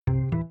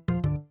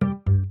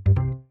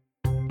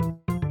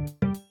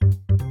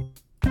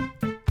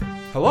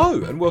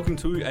Hello, and welcome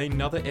to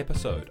another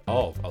episode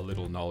of A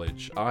Little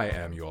Knowledge. I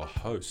am your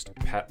host,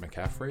 Pat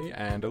McCaffrey,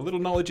 and A Little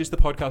Knowledge is the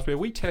podcast where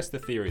we test the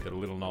theory that a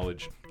little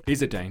knowledge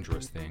is a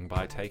dangerous thing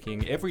by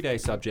taking everyday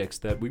subjects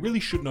that we really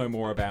should know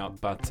more about,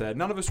 but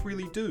none of us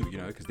really do,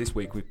 because this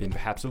week we've been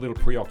perhaps a little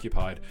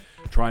preoccupied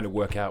trying to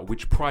work out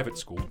which private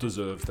school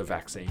deserves the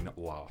vaccine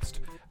last.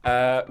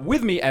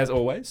 With me, as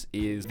always,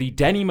 is the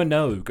Danny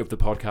Minogue of the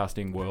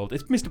podcasting world.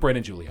 It's Mr.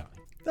 Brennan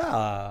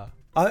Giuliani.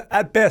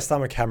 At best,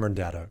 I'm a Cameron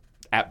Daddo.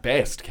 At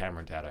best,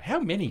 Cameron Daddo. How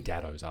many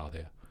Daddos are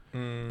there?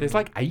 There's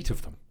like 8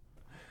 of them.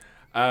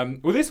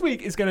 Well, this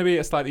week is going to be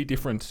a slightly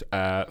different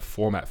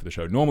format for the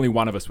show. Normally,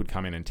 one of us would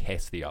come in and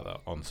test the other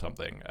on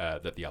something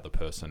that the other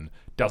person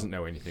doesn't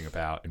know anything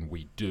about, and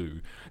we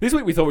do. This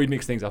week, we thought we'd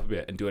mix things up a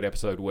bit and do an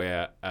episode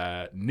where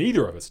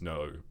neither of us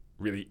know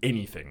really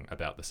anything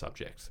about the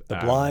subject. The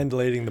blind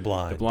leading the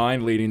blind. The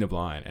blind leading the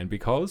blind. And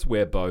because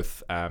we're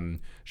both,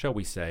 shall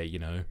we say,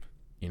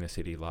 inner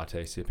city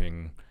latte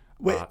sipping...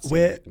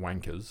 We're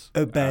wankers.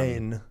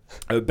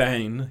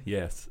 Urbane.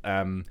 Yes.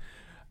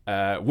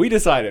 We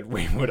decided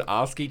we would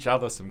ask each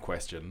other some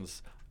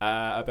questions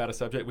about a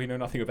subject we know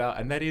nothing about,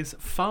 and that is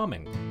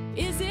farming.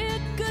 Is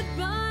it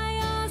goodbye,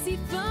 Aussie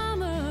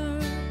farmer,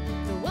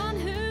 the one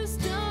who's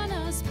done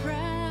us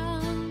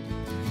proud?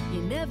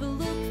 You never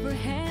look for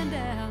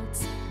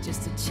handouts,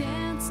 just a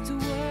chance to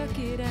work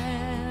it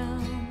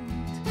out.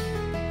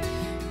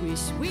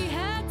 Wish we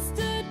had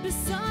stood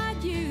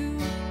beside you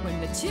when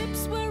the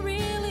chips were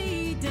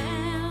really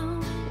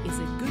down. Is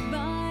it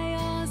goodbye,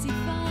 Aussie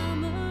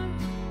farmer?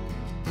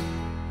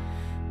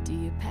 Do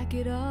you pack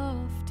it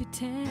off to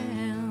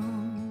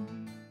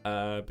town?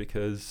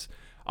 Because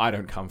I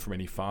don't come from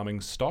any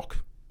farming stock.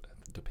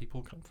 Do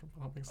people come from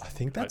farming stock? I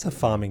think that's a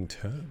farming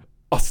term.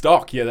 Oh,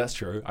 stock. Yeah, that's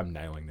true. I'm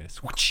nailing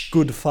this.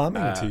 Good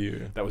farming to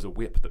you. That was a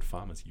whip that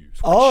farmers use.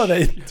 Oh,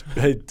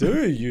 they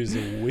do use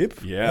a whip?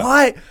 Yeah.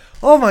 Why?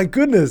 Oh, my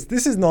goodness.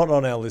 This is not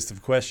on our list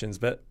of questions,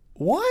 but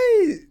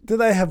why do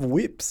they have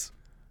whips?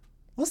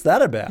 What's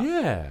that about?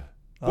 Yeah.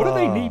 What do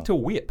they need to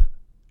whip?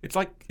 It's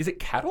like, is it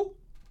cattle?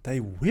 They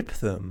whip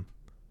them,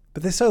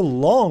 but they're so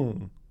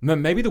long. No,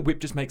 maybe the whip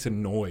just makes a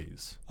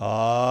noise.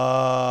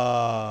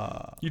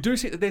 Ah. You do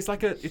see that there's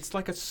it's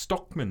like a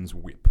stockman's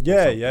whip.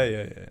 Yeah.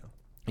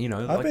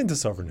 I've been to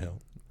Sovereign Hill.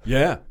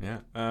 Yeah.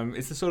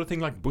 It's the sort of thing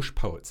like bush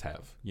poets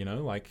have,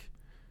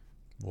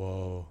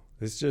 Whoa.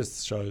 This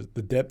just shows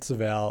the depths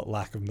of our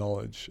lack of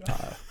knowledge.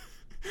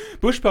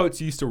 Bush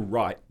poets used to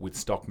write with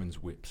stockman's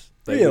whips.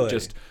 They would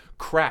just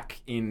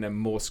crack in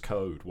Morse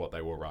code what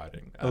they were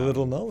writing. A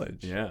little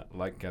knowledge. Yeah,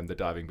 like the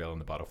diving bell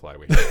and the butterfly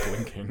we had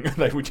blinking.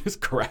 They would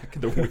just crack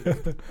the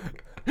whip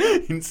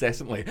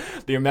incessantly.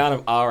 The amount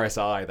of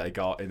RSI they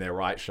got in their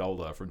right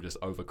shoulder from just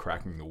over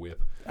cracking the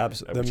whip.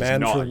 Absolutely. Which is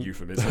not a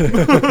euphemism.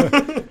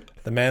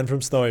 The Man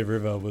from Snowy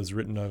River was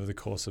written over the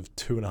course of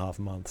 2.5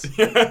 months.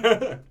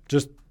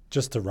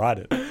 just to write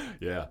it.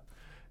 Yeah.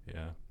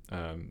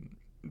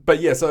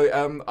 But yeah,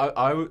 so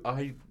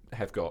I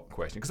have got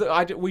questions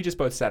because we just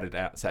both sat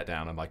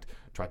down and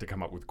tried to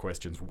come up with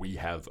questions we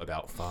have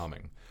about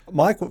farming.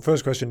 My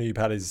first question to you,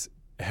 Pat, is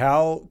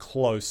how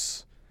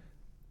close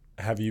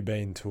have you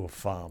been to a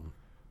farm?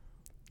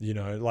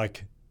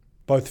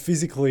 Both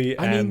physically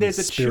and there's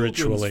a spiritually.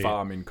 children's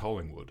farm in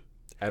Collingwood,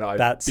 and I've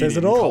that been says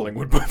in it all.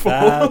 Collingwood before.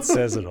 That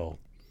says it all.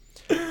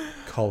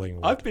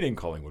 Collingwood. I've been in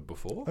Collingwood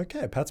before.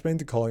 Okay, Pat's been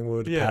to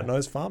Collingwood. Yeah. Pat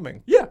knows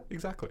farming. Yeah,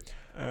 exactly.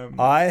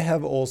 I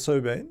have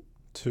also been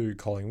to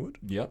Collingwood.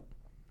 Yep.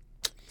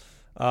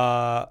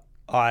 I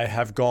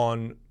have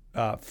gone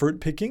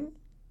fruit picking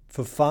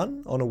for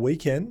fun on a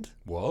weekend.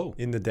 Whoa.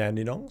 In the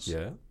Dandenongs.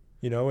 Yeah.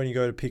 When you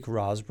go to pick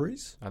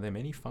raspberries. Are there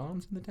many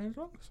farms in the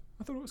Dandenongs?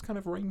 I thought it was kind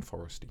of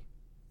rainforesty.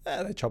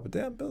 Yeah, they chop it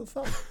down, build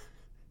a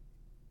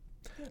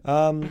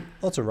farm.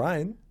 Lots of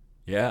rain.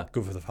 Yeah.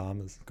 Good for the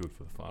farmers. Good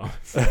for the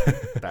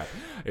farmers.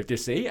 If you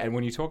see, and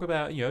when you talk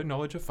about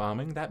knowledge of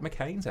farming, that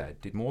McCain's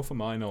ad did more for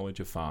my knowledge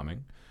of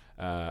farming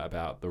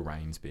about the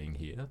rains being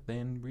here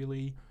than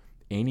really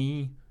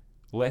any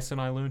lesson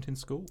I learnt in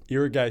school.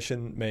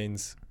 Irrigation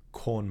means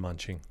corn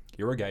munching.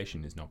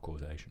 Irrigation is not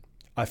causation.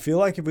 I feel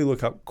like if we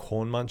look up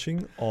corn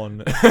munching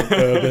on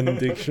Urban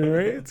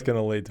Dictionary, it's going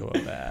to lead to a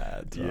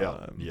bad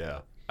time. Yeah.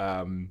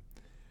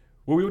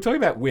 Well, we were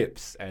talking about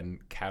whips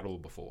and cattle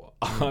before.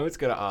 I was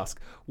going to ask,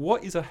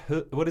 what is a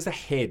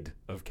head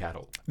of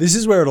cattle? This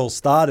is where it all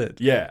started.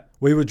 Yeah.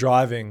 We were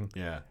driving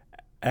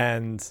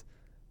and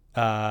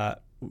saw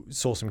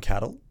some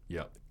cattle.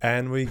 Yeah.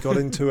 And we got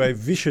into a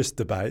vicious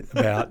debate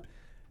about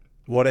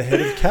what a head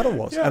of cattle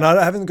was. Yeah. And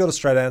I haven't got a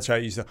straight answer.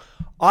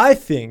 I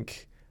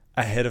think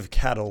a head of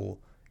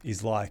cattle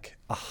is like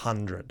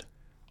 100.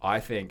 I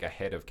think a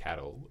head of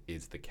cattle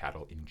is the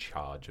cattle in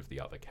charge of the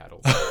other cattle.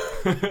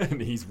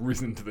 And he's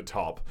risen to the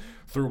top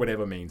through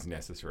whatever means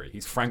necessary.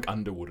 He's Frank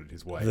Underwooded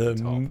his way to the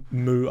top.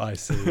 Moo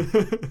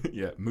IC.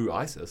 Yeah, Moo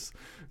ISIS.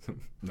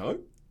 No?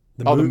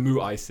 The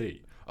Moo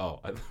IC. Oh,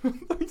 I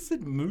thought you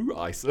said Moo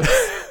ISIS.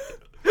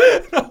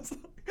 I was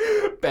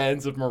like,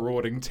 Bands of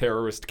marauding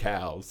terrorist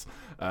cows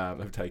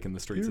have taken the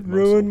streets You of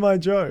Mosul. ruined my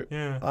joke.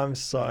 Yeah. I'm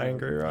so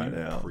angry right You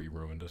now.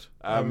 Pre-ruined it.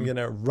 I'm going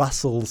to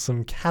rustle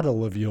some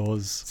cattle of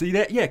yours. See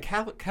that? Yeah,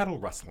 cattle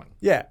rustling.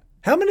 Yeah.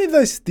 How many of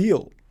those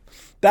steal?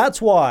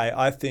 That's why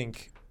I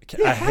think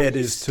Yeah, a how do head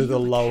you is to steal the a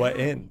lower cow?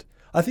 end.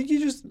 I think you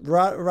just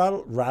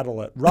rustle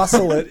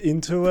it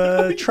into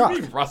a truck.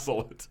 You mean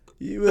rustle it.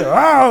 You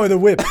with a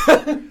whip.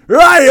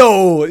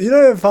 Rayo! You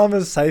know when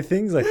farmers say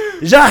things like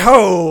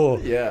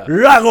Jaho! Yeah.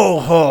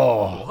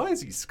 Rago! Why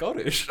is he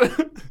Scottish?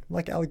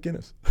 Like Alec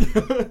Guinness.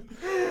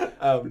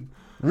 um,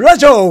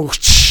 Rajo!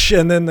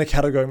 And then the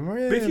cattle go, but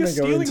if and you're they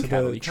go stealing into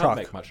cattle, the you truck. can't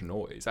make much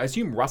noise. I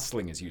assume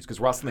rustling is used because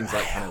rustling's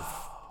like kind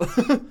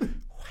of.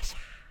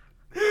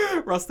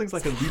 Rustling's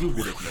like a little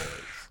bit of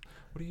noise.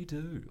 What do you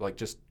do? Like,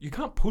 just you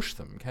can't push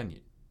them, can you?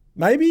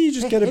 Maybe you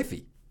just They're get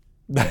heavy.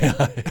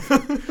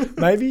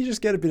 Maybe you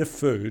just get a bit of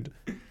food,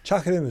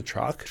 chuck it in the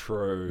truck.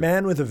 True.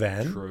 Man with a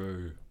van,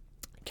 True.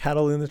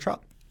 cattle in the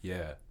truck.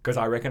 Yeah, because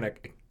I reckon a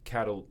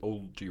cattle,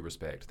 all due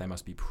respect, they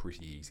must be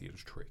pretty easy to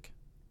trick.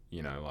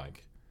 You know,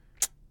 like.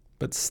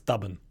 But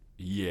stubborn.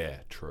 Yeah,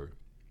 true.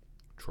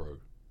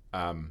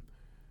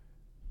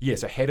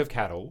 Yes, a head of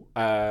cattle.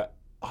 I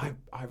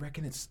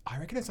reckon it's like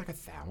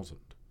 1,000.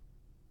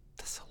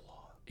 That's a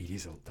lot.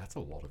 That's a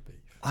lot of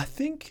beef. I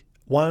think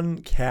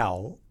one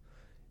cow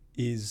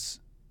is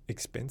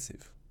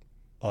expensive.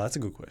 Oh, that's a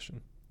good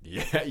question.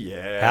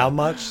 Yeah. How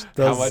much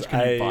does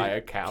can you buy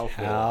a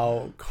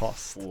cow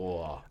cost?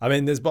 for? I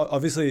mean, there's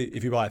obviously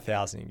if you buy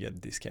 1,000, you get a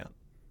discount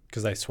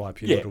because they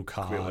swipe your Yeah, little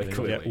card clearly, and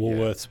clearly, get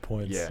Woolworths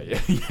points.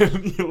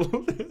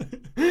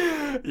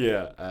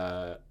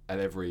 Yeah. And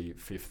every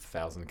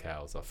 5,000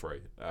 cows are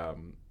free.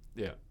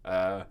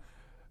 How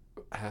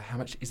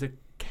much is a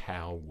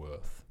cow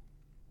worth?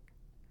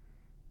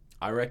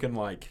 I reckon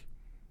like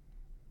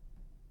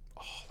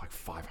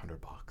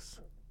 $500.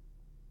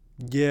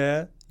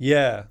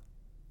 Yeah.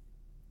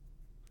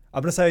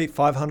 I'm gonna say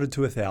 500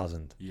 to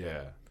 1,000.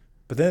 Yeah.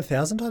 But then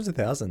 1,000 times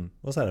 1,000.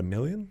 What's that?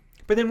 1,000,000?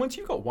 But then once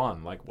you've got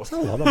one, like what's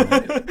That's a lot of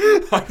money.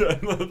 I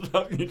don't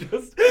know.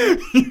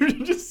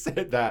 You just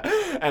said that,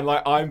 and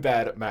like I'm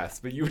bad at maths,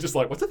 but you were just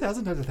like, "What's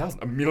 1,000 times 1,000?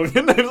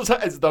 1,000,000?" It was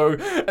like, as though,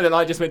 and then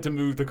I just meant to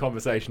move the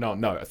conversation on.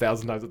 No,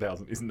 1,000 times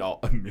 1,000 is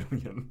not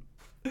 1,000,000.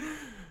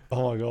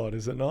 Oh my god,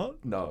 is it not?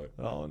 No.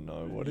 Oh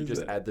no, what You is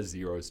just it? add the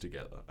zeros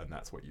together, and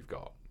that's what you've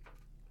got.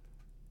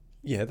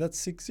 Yeah, that's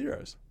 6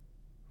 zeros.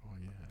 Oh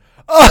yeah.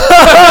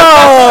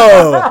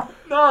 Oh!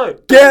 No.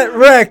 Get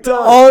wrecked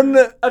on.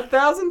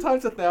 1,000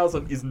 times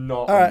 1,000 is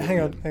not. All right,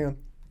 1,000,000. hang on.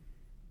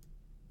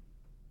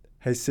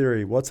 Hey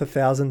Siri, what's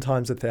 1,000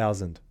 times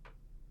 1,000?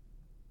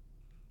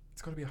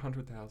 It's got to be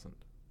 100,000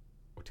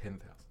 or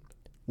 10,000.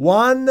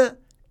 1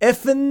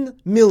 effing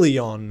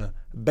million,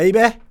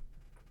 baby.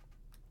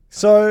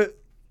 So,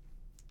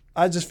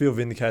 I just feel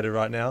vindicated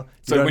right now.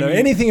 So You don't when know you-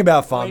 anything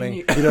about when farming.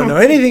 you- You don't know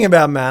anything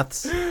about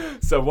maths.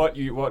 So what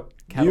cattle You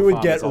would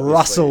farmers get obviously-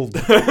 rustled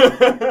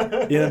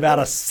in about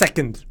a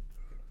second.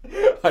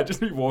 I'd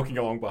just be walking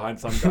along behind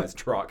some guy's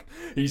truck.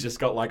 He's just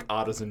got like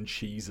artisan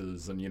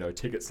cheeses and,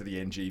 tickets to the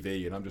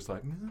NGV. And I'm just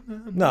like,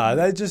 No,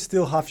 they just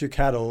steal half your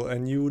cattle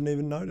and you wouldn't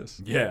even notice.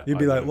 Yeah, You'd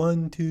be I like, know.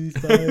 1, 2,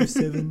 5,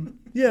 7.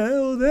 Yeah,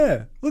 all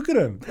there. Look at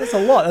him. That's a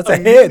lot. That's a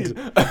head.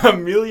 A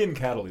million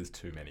cattle is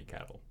too many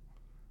cattle.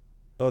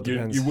 Oh, it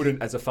depends. You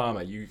wouldn't, as a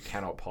farmer, you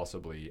cannot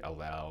possibly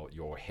allow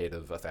your head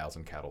of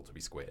 1,000 cattle to be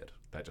squared.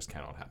 That just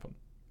cannot happen.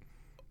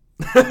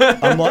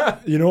 I'm like,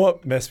 you know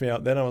what messed me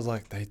up? Then I was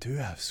like, they do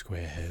have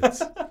square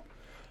heads.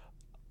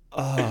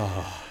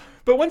 Oh,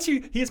 But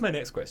here's my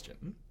next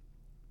question.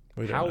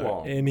 we don't How know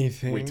long?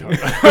 anything. We don't know.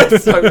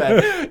 It's so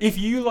bad. If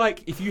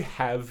you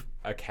have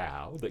a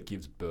cow that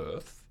gives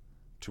birth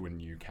to a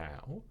new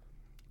cow,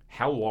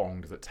 how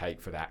long does it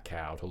take for that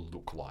cow to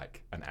look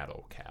like an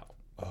adult cow?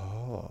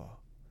 Oh,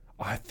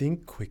 I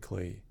think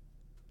quickly.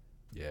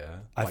 Yeah,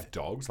 I like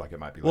dogs. Like it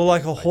might be. Well,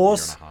 like a year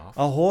horse. and a half.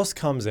 A horse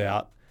comes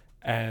out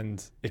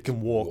and it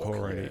can walk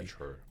already. Yeah,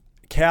 true.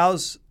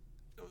 Cows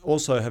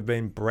also have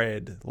been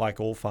bred, like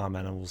all farm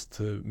animals,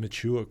 to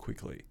mature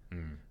quickly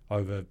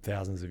over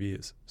thousands of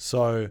years.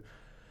 So,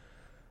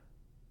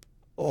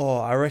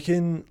 I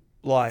reckon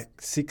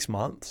like 6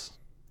 months.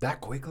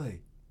 That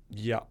quickly?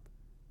 Yep.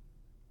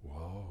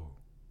 Whoa.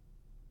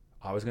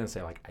 I was going to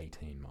say like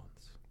 18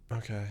 months.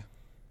 Okay.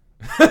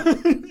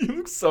 You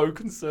look so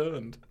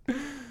concerned.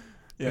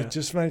 Yeah. It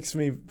just makes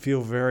me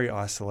feel very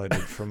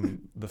isolated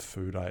from the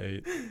food I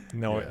eat.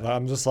 No, Yeah.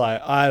 I'm just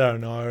like, I don't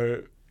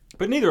know,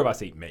 But neither of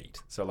us eat meat,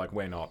 so like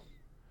we're not.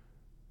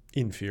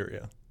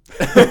 inferior.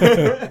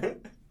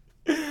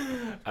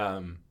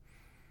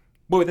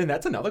 Well, then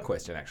that's another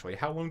question actually.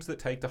 How long does it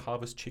take to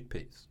harvest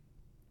chickpeas?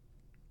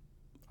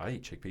 I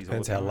eat chickpeas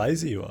all Depends the how time.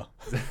 lazy you are.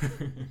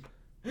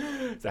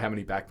 So how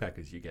many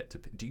backpackers you get to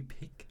pick? Do you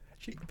pick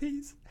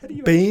chickpeas? How do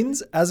you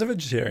Beans, as a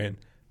vegetarian,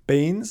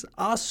 beans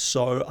are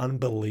so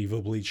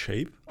unbelievably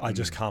cheap. I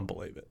just can't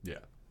believe it. Yeah,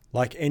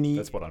 Like any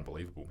that's what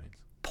unbelievable means.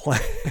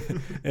 plant,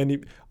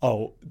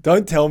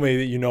 don't tell me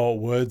that you know what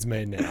words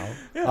mean now.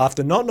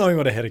 After not knowing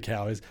what a head of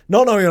cow is,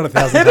 not knowing what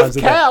 1,000 Head times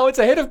of a day. cow. It's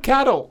a head of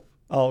cattle.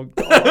 Oh,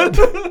 God.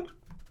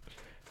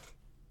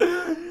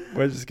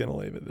 We're just going to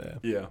leave it there.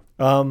 Yeah.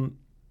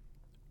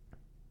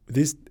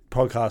 This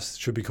podcast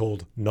should be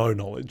called No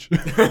Knowledge.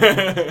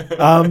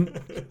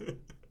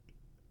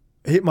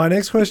 My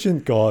next question,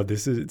 God,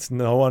 it's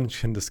no one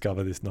can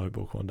discover this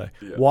notebook one day.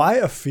 Yeah. Why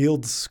are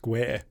fields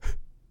square?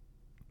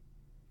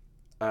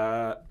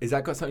 Is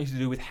that got something to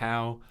do with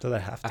how Do they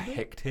have a to?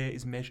 hectare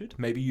is measured?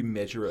 Maybe you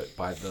measure it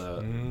by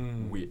the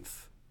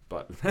width,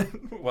 but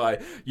well,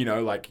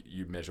 like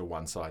you measure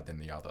one side then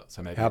the other.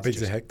 So maybe How it's big's a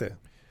just hectare?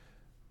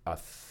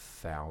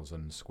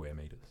 1,000 square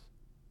meters.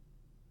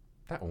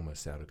 That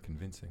almost sounded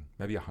convincing.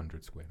 Maybe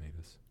 100 square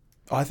meters.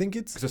 I think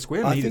it's. Because a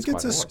square I meter think is it's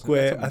quite a lot,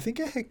 square. isn't it? I think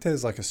a hectare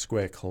is like a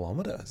square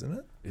kilometer, isn't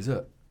it? Is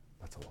it?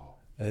 That's a lot.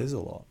 It is a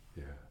lot.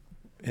 Yeah.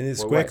 And a Well,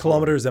 square wait,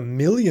 kilometer hold on.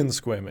 is 1,000,000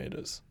 square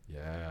meters.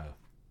 Yeah.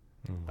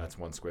 That's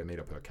 1 square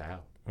meter per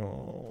cow.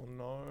 Oh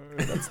no,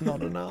 that's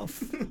not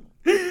enough.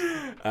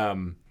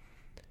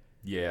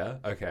 Yeah.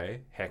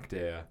 Okay.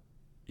 Hectare.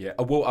 Yeah.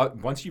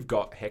 Once you've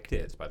got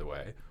hectares, by the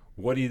way,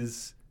 what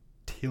is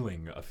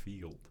tilling a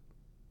field?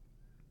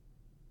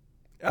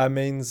 It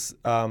means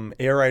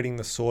aerating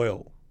the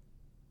soil,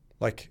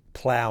 like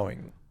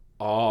plowing.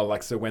 Oh,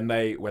 like so when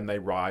they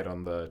ride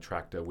on the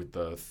tractor with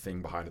the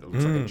thing behind it that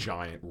looks like a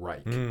giant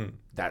rake,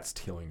 that's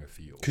tilling a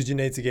field. Because you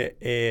need to get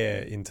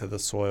air into the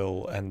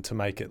soil and to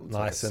make it It's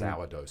nice like a and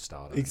sourdough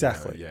starter.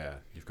 Exactly. Yeah.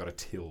 You've got to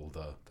till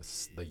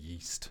the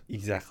yeast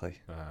exactly.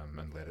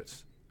 and let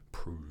it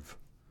prove.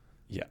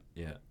 Yeah.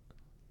 Yeah.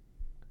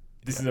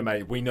 This is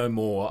amazing. We know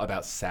more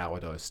about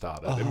sourdough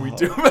starter than we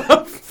do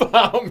about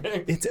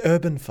farming. It's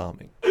urban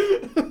farming.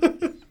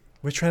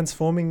 We're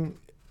transforming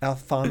our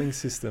farming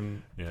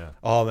system. Yeah.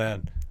 Oh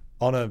man,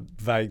 on a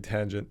vague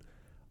tangent,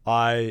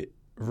 I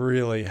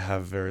really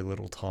have very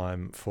little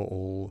time for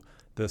all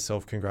the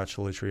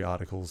self-congratulatory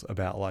articles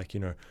about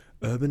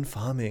urban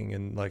farming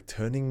and like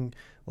turning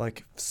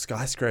like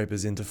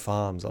skyscrapers into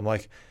farms. I'm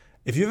like,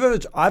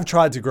 I've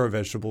tried to grow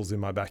vegetables in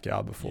my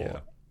backyard before. Yeah.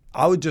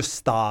 I would just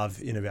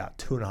starve in about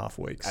 2.5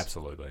 weeks.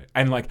 Absolutely.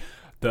 And like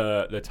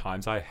the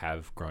times I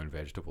have grown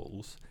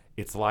vegetables,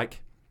 it's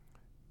like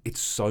it's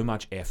so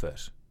much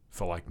effort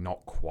for like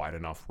not quite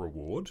enough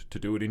reward to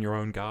do it in your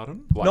own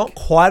garden. Like, Not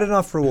quite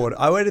enough reward.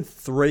 I waited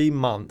 3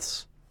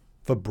 months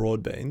for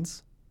broad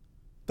beans.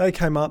 They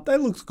came up. They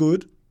looked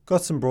good.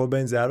 Got some broad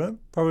beans out of them.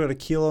 Probably got 1.5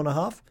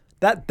 kilos.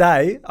 That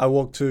day, I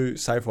walked to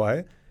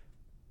Safeway.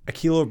 A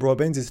kilo of broad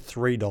beans is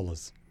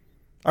 $3.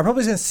 I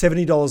probably spent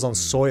 $70 on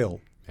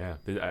soil. Yeah,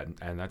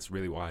 and that's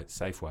really why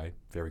Safeway,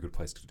 very good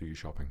place to do your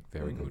shopping.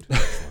 Very good.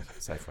 Excellent.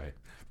 Safeway.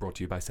 Brought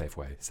to you by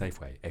Safeway.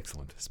 Safeway,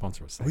 excellent.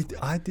 Sponsor us, Safeway.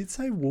 I did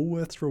say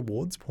Woolworths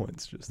rewards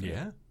points just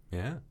now.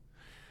 Yeah.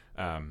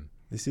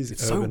 This is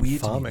It's so urban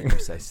weird farming. to me when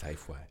you say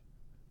Safeway.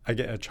 I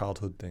get a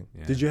childhood thing.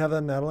 Yeah. Did you have that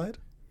in Adelaide?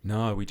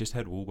 No, we just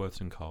had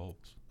Woolworths and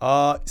Coles.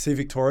 See,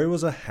 Victoria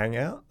was a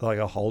hangout, like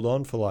a hold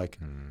on for like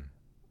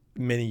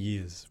many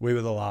years. We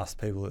were the last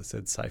people that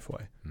said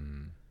Safeway.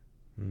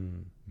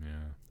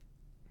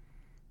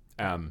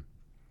 Yeah.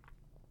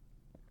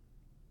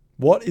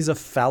 What is a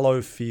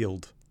fallow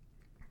field?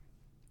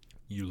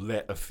 You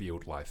let a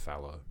field lie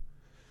fallow.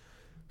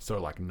 So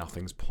like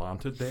nothing's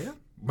planted there.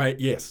 Mate,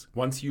 yes.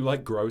 Once you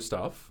like grow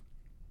stuff,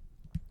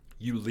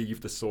 you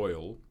leave the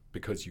soil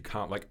because you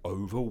can't like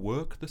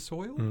overwork the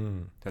soil.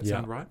 That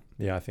sound right?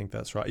 Yeah, I think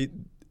that's right.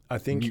 I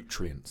think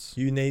Nutrients,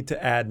 you need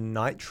to add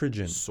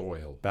nitrogen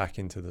soil, back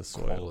into the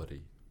soil.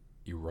 quality,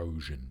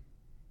 erosion.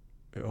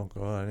 Oh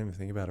God, I didn't even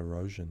think about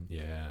erosion.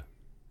 Yeah.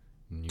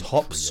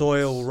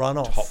 Topsoil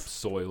runoff.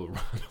 Topsoil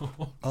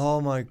runoff. Oh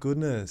my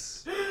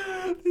goodness.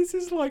 This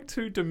is like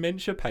 2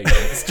 dementia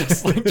patients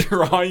just like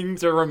trying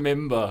to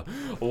remember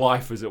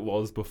life as it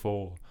was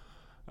before.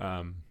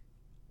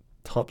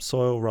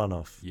 Topsoil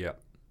runoff. Yeah.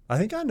 I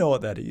think I know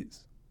what that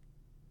is.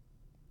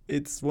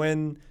 It's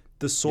when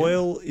the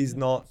soil is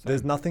not,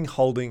 there's nothing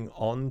holding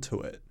on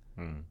to it.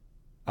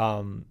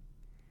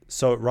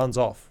 So it runs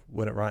off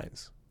when it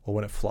rains or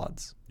when it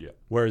floods. Yeah.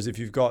 Whereas if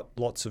you've got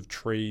lots of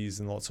trees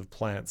and lots of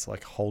plants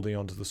like holding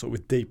onto the soil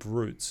with deep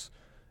roots,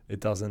 it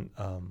doesn't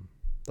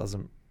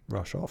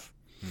rush off.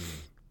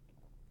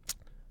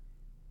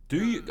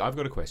 I've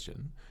got a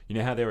question. You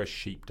know how there are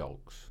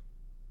sheepdogs?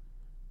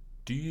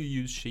 Do you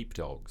use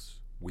sheepdogs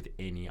with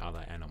any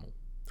other animal?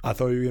 I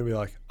thought you were going to be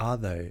like, are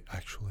they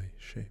actually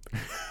sheep?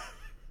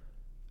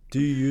 Do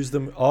you use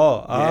them?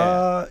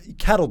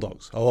 Cattle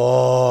dogs.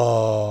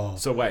 Oh.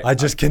 So wait. I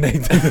just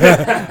connected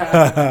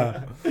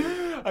that.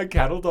 Are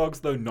cattle dogs,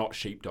 though, not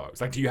sheepdogs?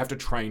 Like, do you have to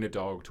train a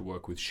dog to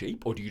work with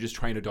sheep, or do you just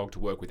train a dog to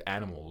work with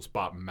animals,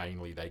 but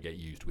mainly they get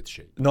used with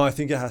sheep? No, I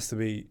think it has to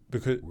be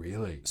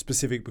Really?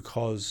 specific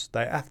because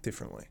they act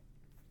differently.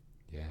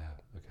 Yeah,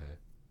 okay.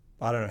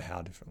 I don't know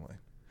how differently.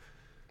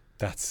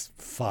 That's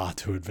far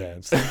too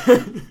advanced.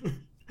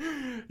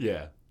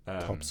 Yeah.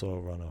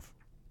 Topsoil runoff.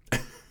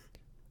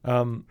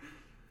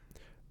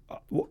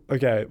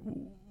 Okay,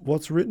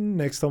 what's written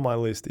next on my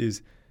list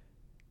is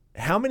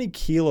how many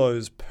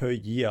kilos per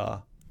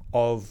year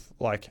of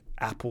like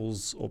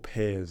apples or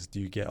pears do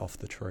you get off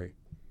the tree?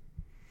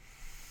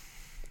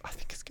 I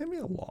think it's going to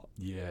be a lot.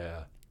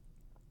 Yeah.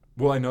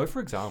 Well, I know, for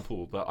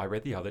example, that I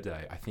read the other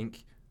day, I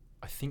think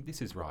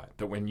this is right,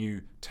 that when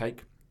you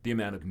take the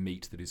amount of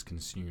meat that is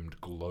consumed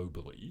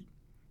globally,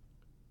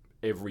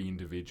 every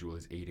individual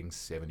is eating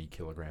 70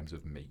 kilograms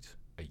of meat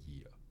a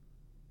year.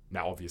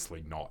 Now,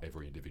 obviously, not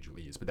every individual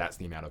is, but that's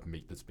the amount of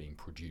meat that's being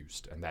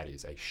produced, and that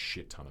is a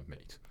shit ton of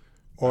meat.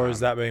 Or is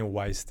that being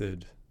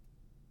wasted?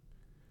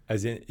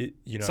 As in,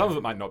 some of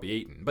it might not be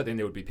eaten, but then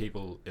there would be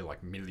people,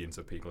 like millions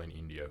of people in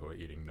India who are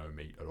eating no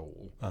meat at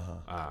all.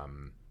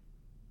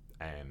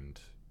 And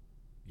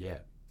yeah,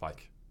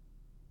 like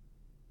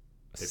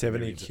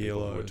 70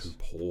 kilos who are too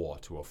poor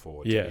to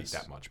afford to eat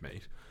that much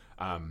meat.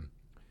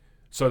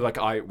 So like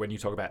when you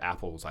talk about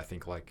apples, I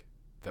think like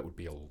that would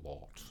be a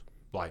lot.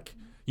 Like,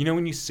 you know,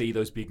 when you see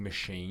those big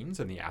machines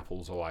and the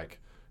apples are like,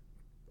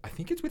 I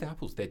think it's with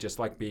apples, they're just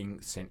like being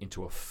sent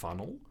into a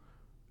funnel.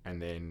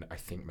 And then I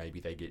think maybe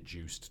they get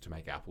juiced to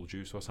make apple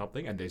juice or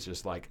something. And there's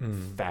just like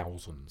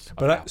thousands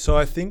of apples. So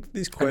I think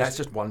this question... And that's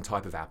just one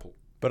type of apple.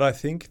 But I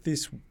think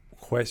this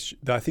question...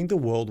 I think the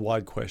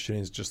worldwide question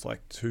is just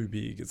like too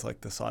big. It's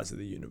like the size of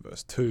the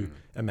universe to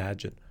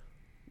imagine.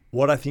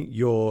 What I think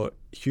your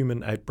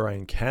human ape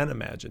brain can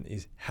imagine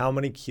is how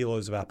many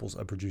kilos of apples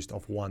are produced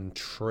off one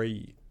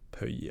tree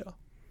per year.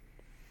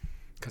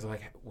 Because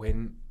like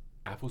when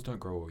apples don't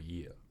grow a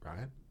year,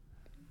 right?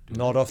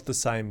 Not off the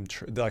same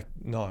tree. Like,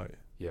 no.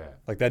 Yeah.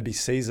 Like they'd be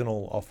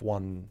seasonal off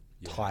one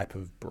type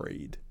of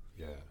breed.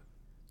 Yeah.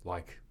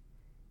 Like,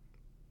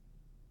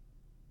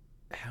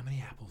 how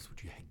many apples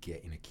would you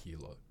get in a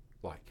kilo?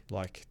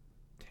 Like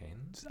 10?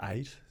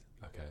 8.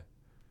 Okay.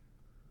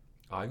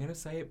 I'm going to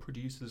say it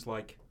produces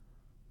like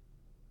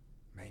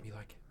maybe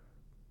like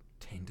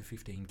 10 to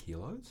 15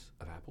 kilos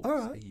of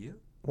apples a year.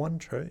 One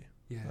tree.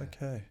 Yeah.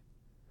 Okay.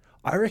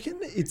 I reckon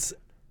it's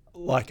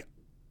like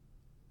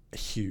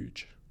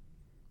huge.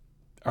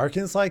 I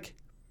reckon it's like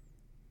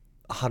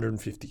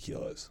 150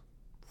 kilos.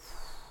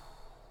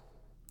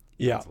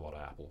 Yeah. That's a lot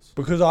of apples.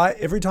 Because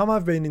every time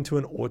I've been into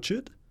an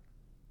orchard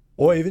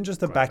or even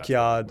just a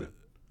backyard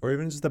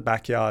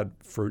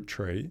fruit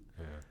tree.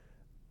 Yeah.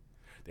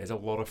 There's a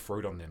lot of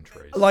fruit on them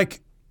trees.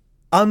 Like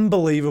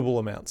unbelievable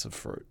amounts of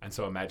fruit. And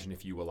so imagine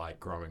if you were like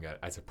growing it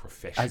as a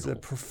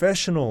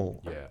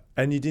professional. Yeah.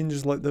 And you didn't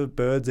just let the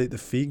birds eat the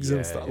figs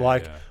and stuff.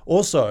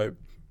 Also,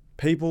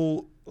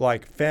 people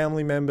like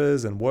family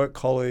members and work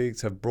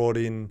colleagues have brought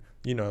in,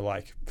 you know,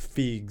 like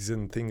figs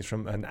and things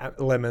and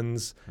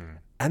lemons,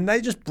 and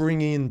they just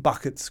bring in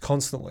buckets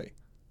constantly.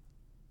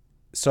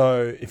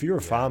 So if you're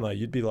a farmer,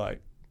 you'd be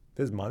like,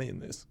 there's money in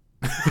this.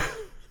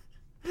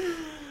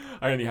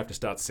 I only have to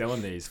start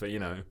selling these for,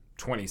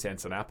 20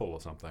 cents an apple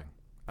or something.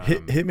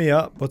 Hit me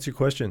up. What's your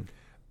question?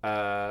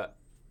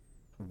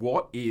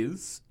 What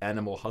is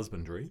animal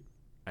husbandry,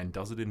 and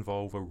does it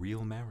involve a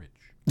real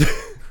marriage?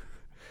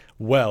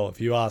 Well, if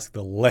you ask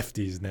the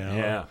lefties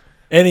now,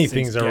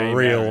 anything's a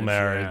real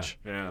marriage.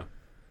 Yeah.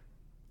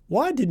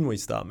 Why didn't we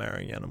start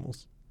marrying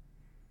animals?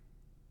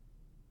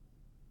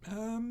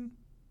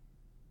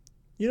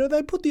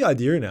 They put the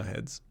idea in our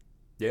heads.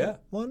 Yeah.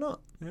 Why not?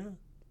 Yeah.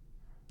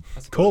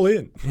 Call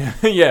in.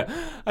 Yeah.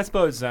 I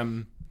suppose.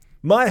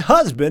 My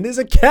husband is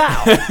a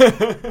cow.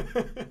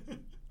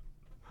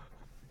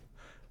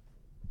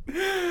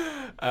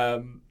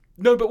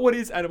 No, but what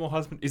is animal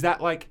husband? Is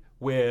that like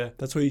where?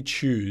 That's where you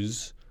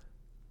choose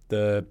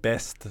the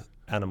best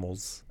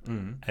animals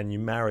and you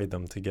marry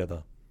them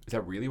together. Is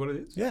that really what it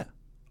is? Yeah.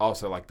 Oh,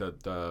 so like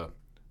the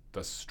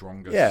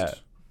strongest. Yeah.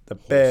 The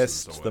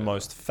best, the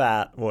most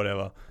fat,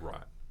 whatever.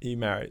 Right. You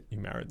married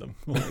them.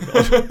 Oh my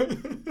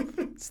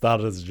God.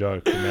 Started as a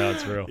joke, but now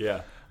it's real.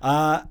 Yeah.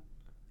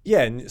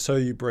 And so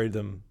you breed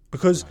them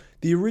because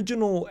the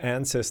original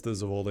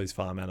ancestors of all these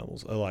farm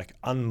animals are like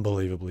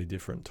unbelievably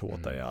different to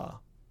what they are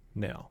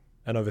now.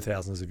 And over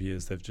thousands of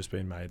years, they've just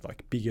been made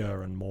like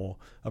bigger and more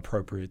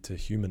appropriate to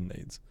human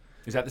needs.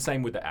 Is that the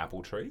same with the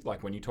apple tree?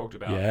 Like when you talked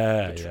about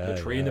the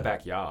tree in the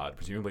backyard,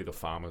 presumably the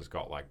farmer's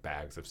got like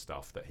bags of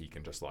stuff that he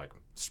can just like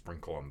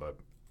sprinkle on the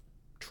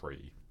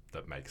tree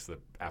that makes the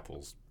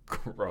apples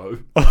grow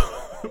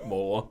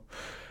more.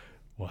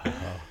 Wow.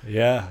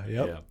 Yeah.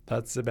 Yep. Yeah.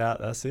 That's it.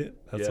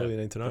 That's all you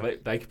need to know.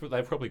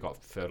 They've probably got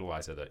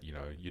fertilizer that,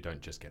 you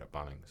don't just get at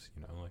Bunnings,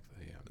 like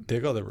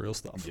they've got the real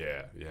stuff.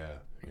 Yeah. Yeah.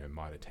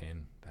 Mitre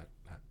 10, that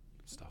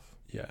stuff.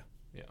 Yeah.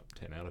 Yeah.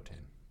 10 out of 10.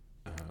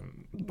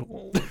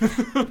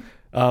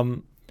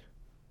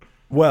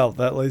 Well,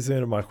 that leads me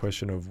to my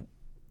question of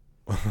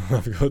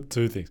I've got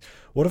two things.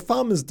 What do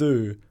farmers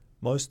do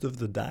most of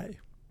the day?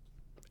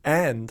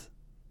 And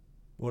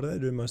what do they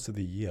do most of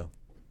the year?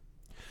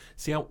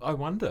 See, I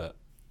wonder.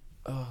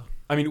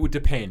 It would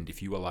depend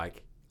if you were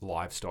like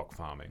livestock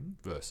farming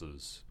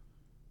versus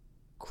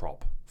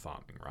crop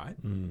farming, right?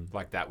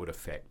 Like that would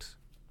affect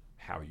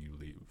how you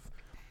live.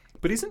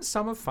 But isn't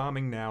some of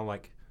farming now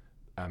like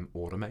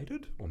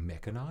automated or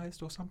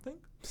mechanized or something?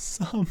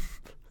 Some.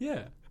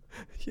 Yeah.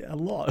 Yeah, a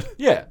lot.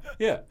 Yeah.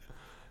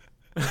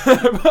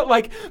 but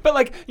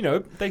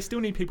they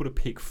still need people to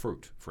pick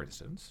fruit, for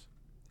instance.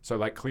 So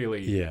like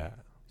clearly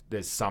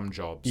there's some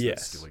jobs that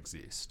still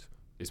exist.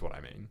 is what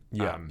I mean.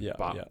 Yeah,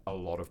 But a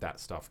lot of that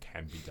stuff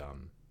can be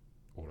done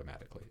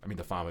automatically. I mean,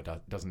 the farmer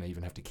doesn't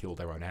even have to kill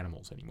their own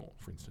animals anymore,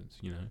 for instance.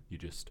 You know, you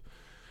just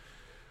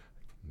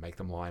make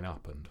them line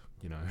up and,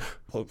 you know.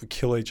 Or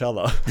kill each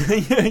other.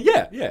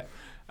 yeah.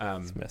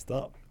 It's messed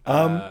up.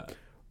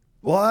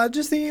 Well, I'm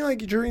just thinking, like,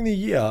 during the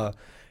year,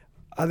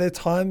 are there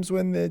times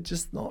when they're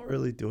just not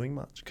really doing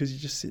much because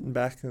you're just sitting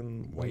back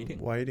and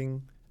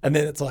waiting, and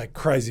then it's like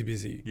crazy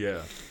busy?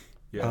 Yeah.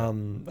 I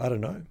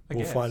don't know. We'll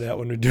guess. find out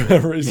when we do our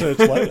research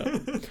later.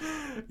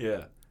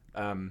 Yeah.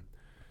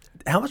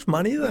 How much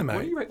money do they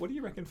What make? do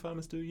you reckon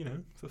farmers do, you know,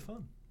 for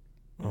fun?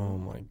 Oh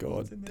my god.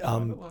 What's in their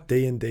private life?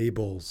 D&D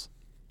balls.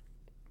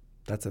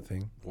 That's a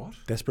thing. What?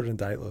 Desperate and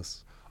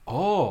Dateless.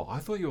 Oh, I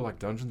thought you were like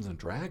Dungeons and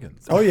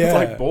Dragons. Oh, yeah. It's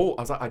like ball.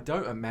 I was like, I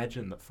don't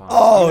imagine that farmers.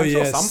 Oh, I'm sure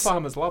yes. some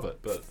farmers love it,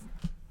 but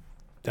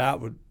That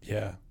would,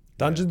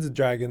 Dungeons and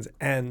Dragons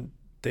and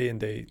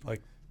D&D,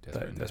 like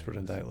Desperate and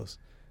and Dateless.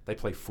 they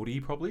play footy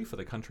probably for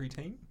the country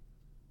team.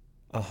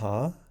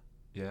 Uh-huh.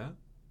 Yeah.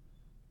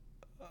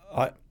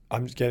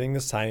 I'm getting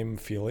the same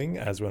feeling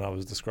as when I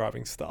was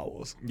describing Star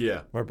Wars.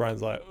 Yeah. My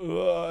brain's like,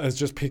 ugh, it's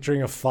just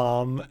picturing a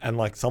farm and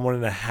like someone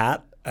in a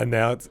hat, and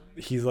now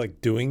he's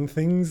like doing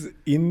things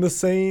in the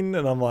scene,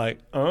 and I'm like,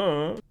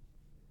 Oh,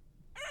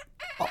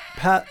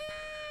 Pat,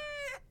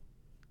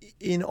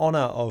 in honor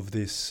of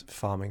this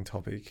farming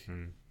topic,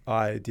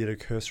 I did a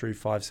cursory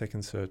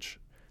 5-second search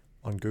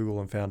on Google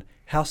and found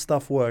how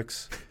stuff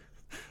works.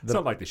 It's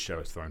not like this show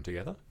is thrown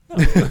together. No,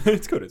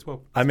 it's good. It's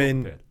well. I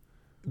mean, prepared.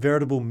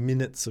 veritable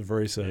minutes of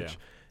research.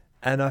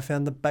 Yeah. And I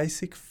found the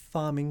basic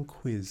farming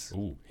quiz.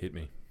 Ooh, hit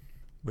me.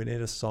 We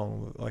need a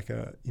song, like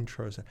a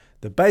intro.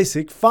 The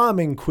basic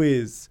farming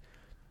quiz.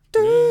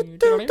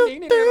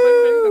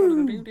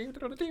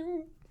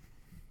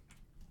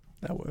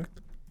 That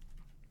worked.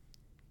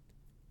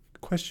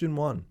 Question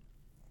 1.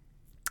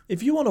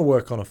 If you want to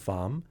work on a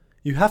farm,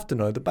 you have to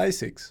know the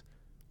basics.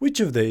 Which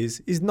of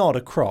these is not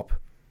a crop?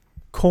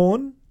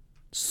 Corn,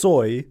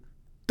 soy,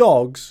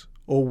 dogs,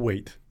 or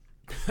wheat?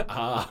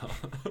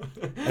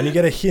 And you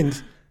get a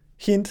hint.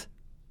 Hint,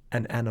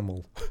 an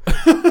animal.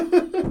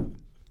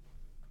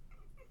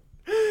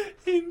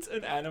 Hint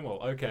an animal.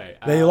 Okay.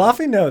 Now you're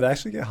laughing now, they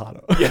actually get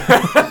harder.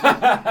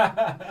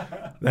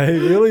 They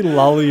really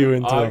lull you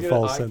into a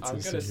false sense I'm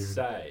of going to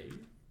security.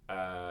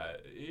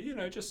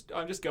 say,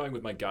 I'm just going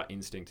with my gut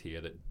instinct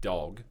here that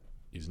dog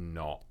is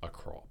not a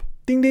crop.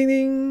 Ding, ding,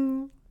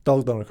 ding.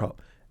 Dog's not a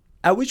crop.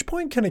 At which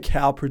point can a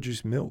cow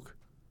produce milk?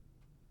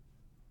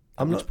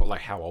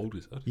 Like, how old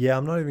is it? Yeah,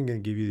 I'm not even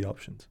going to give you the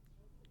options.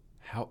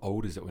 How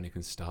old is it when it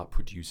can start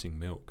producing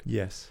milk?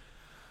 Yes.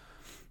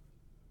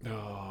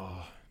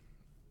 Oh,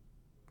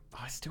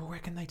 I still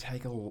reckon they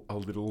take a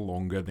little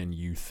longer than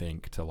you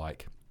think to,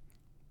 like,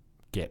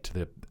 get to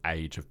the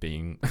age of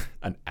being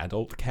an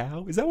adult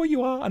cow. Is that what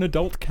you are? An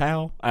adult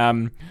cow?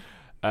 I'm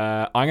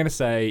going to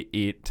say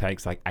it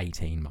takes like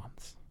 18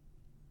 months.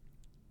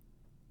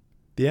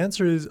 The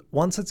answer is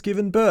once it's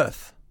given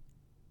birth.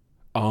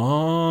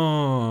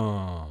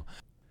 Oh.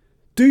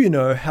 Do you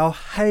know how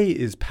hay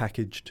is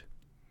packaged?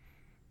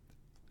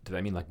 Do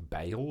they mean like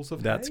bales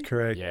of That's hay?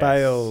 correct. Yes.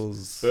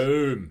 Bales.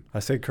 Boom. I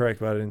said correct,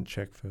 but I didn't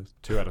check first.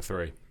 2 out of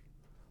 3.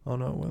 Oh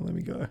no, well, let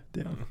me go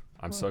down.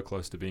 I'm so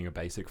close to being a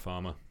basic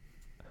farmer.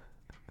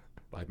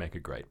 I'd make a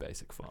great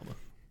basic farmer.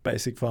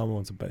 Basic farmer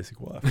wants a basic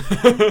wife.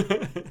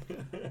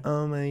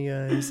 Oh my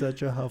god, he's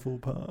such a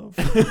Hufflepuff.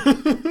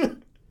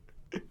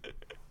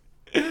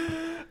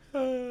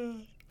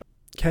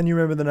 Can you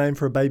remember the name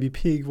for a baby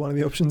pig? One of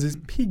the options is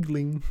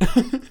pigling.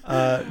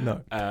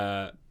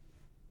 No.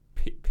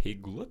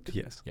 Piglet?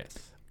 Yes.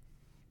 Yes.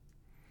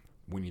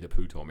 Winnie the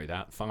Pooh taught me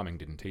that. Farming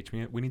didn't teach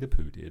me it. Winnie the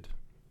Pooh did.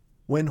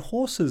 When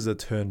horses are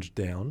turned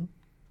down,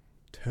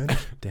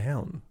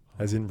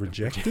 as in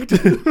rejected?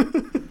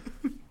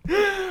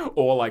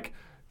 Or like,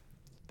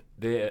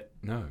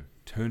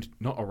 turned,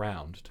 not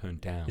around, turned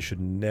down. You should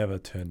never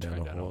turn down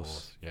Turn a down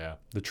horse. Yeah.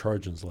 The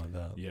Trojans like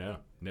that. Yeah.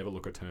 Never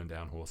look a turned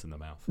down horse in the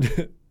mouth.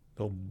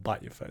 They'll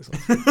bite your face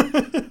off.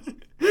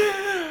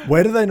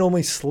 Where do they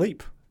normally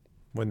sleep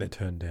when they're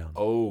turned down?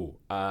 Oh,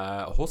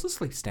 horses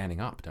sleep standing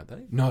up, don't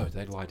they? No,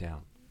 they lie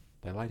down.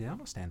 They lie down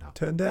or stand up?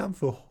 Turn down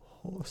for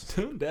horse.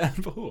 Turn down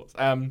for horse.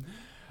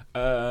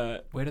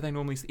 Where do they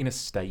normally sleep? In a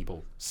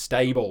stable.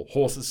 Stable.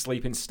 Horses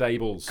sleep in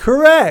stables.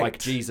 Correct. Like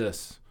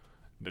Jesus.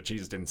 No,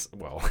 Jesus didn't.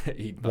 Well,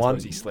 I One-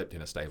 suppose he slept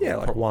in a stable. Yeah,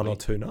 like probably. 1 or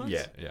 2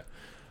 nights. Yeah.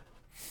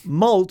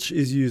 Mulch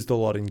is used a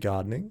lot in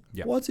gardening.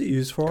 Yep. What's it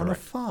used for on a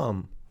Correct.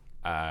 farm?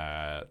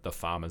 The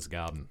farmer's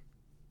garden.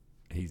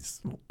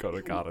 He's got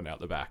a garden out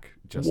the back.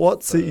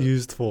 What's for it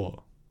used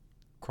for?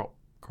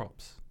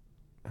 Crops.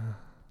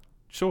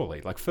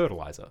 Surely, like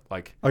fertilizer.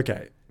 Like,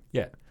 Okay.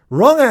 yeah.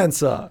 Wrong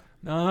answer.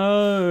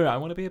 No, I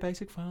want to be a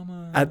basic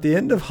farmer. At the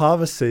end of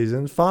harvest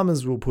season,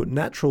 farmers will put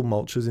natural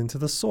mulches into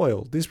the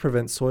soil. This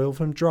prevents soil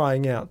from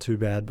drying out too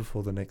bad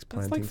before the next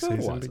That's planting like season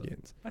fertilizer.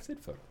 begins. I said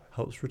fertilizer.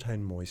 Helps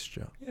retain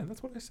moisture. Yeah,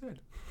 that's what I said.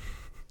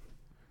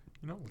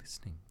 You're not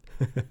listening.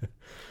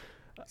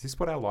 Is this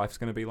what our life's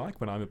going to be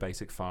like when I'm a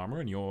basic farmer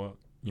and you're,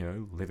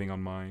 living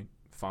on my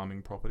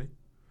farming property?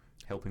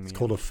 helping me. It's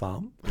called a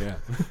farm. Yeah.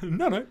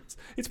 No.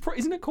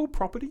 Isn't it called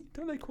property?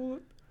 Don't they call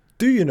it?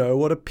 Do you know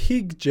what a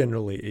pig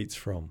generally eats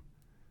from?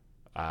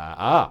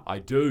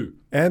 I do.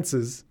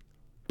 Answers: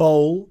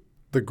 bowl,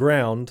 the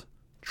ground,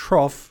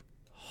 trough,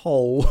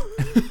 hole.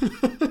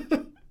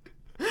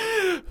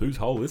 Whose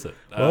hole is it?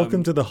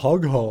 Welcome to the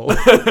hog hole.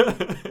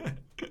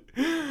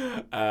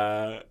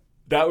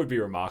 That would be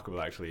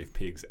remarkable, actually, if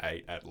pigs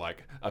ate at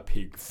like a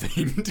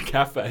pig-themed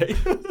cafe.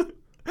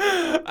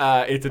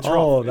 It's a trough.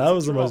 Oh, It's that a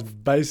was the trough.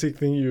 most basic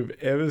thing you've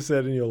ever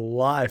said in your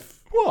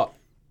life. What?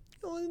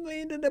 I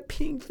went at a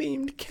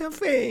pig-themed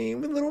cafe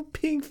with little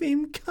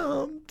pig-themed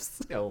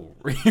cups. Oh,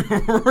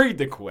 read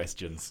the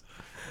questions.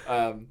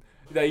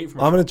 They eat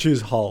from. I'm going to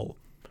choose hole.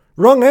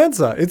 Wrong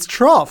answer. It's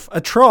trough.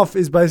 A trough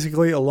is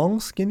basically a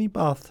long, skinny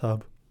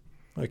bathtub.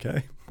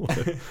 Okay.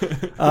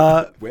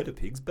 Where do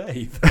pigs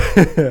bathe?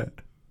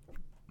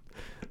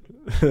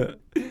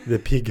 The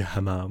pig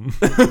hammam.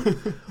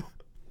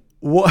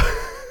 What?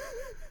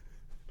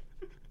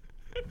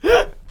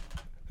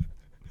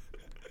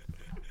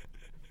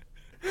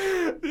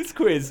 This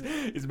quiz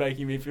is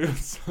making me feel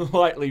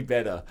slightly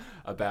better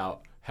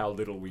about how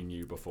little we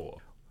knew before.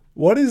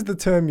 What is the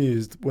term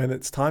used when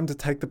it's time to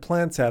take the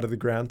plants out of the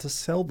ground to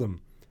sell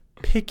them?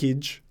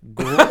 Pickage.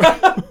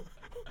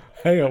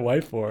 Hang on,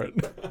 wait for it.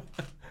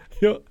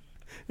 Your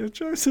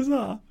choices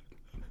are.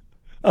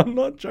 I'm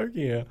not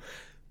joking here.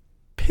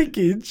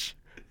 Pickage,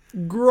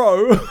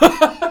 grow,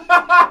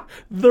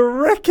 the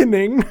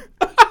reckoning,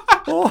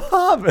 or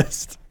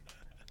harvest.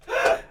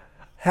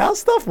 How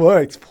stuff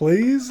works,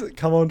 please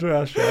come on to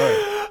our show.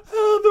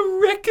 Oh,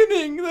 the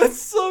reckoning.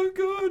 That's so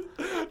good.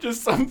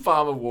 Just some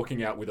farmer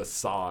walking out with a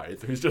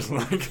scythe who's just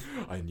like,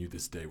 I knew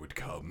this day would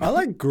come. I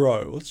like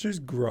grow. Let's choose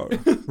grow.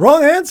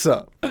 Wrong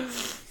answer.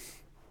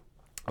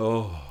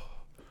 Oh.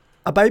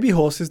 A baby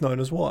horse is known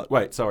as what?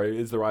 Wait, sorry,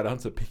 is the right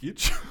answer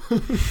pickage?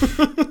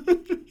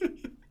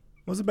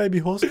 What's a baby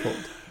horse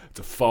called? It's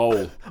a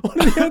foal. One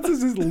of the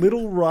answers is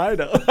Little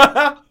Rider.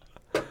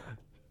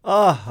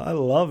 I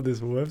love this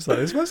website.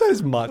 This website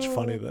is much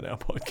funnier than our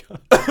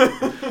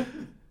podcast.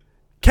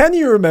 Can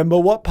you remember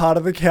what part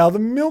of the cow the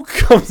milk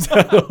comes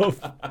out of?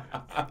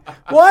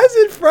 Why is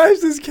it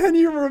phrased as can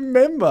you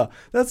remember?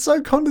 That's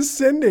so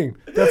condescending.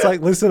 That's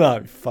like, listen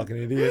up, you fucking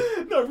idiot.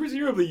 No,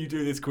 presumably you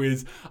do this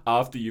quiz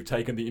after you've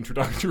taken the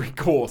introductory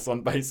course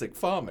on basic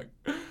farming.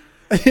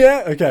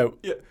 Yeah, okay.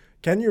 Yeah.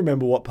 Can you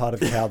remember what part of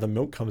the cow the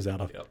milk comes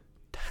out of? Yep.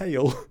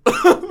 Tail.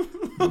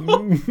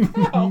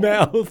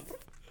 Mouth.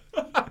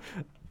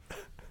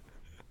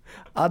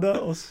 Udder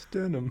or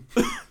sternum?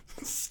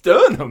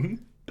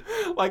 Sternum?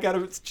 Like out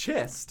of its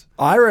chest?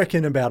 I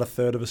reckon about a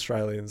third of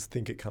Australians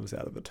think it comes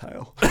out of the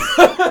tail.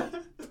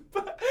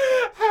 But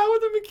how are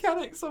the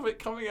mechanics of it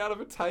coming out of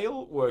a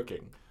tail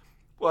working?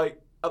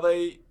 Like, are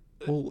they...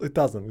 Well, it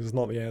doesn't. It's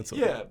not the answer.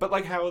 Yeah, but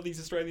like how are these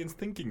Australians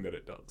thinking that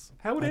it does?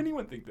 How would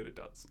anyone think that it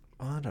does?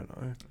 I don't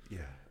know. Yeah.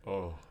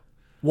 Oh.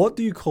 What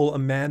do you call a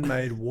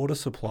man-made water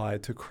supply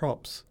to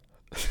crops?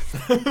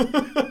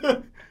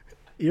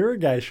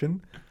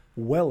 Irrigation,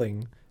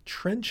 welling,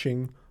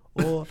 trenching,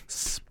 or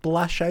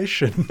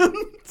splashation?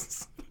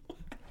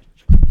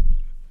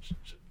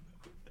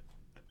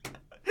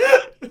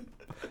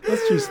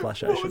 Let's choose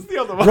splashation. What was the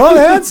other one? Wrong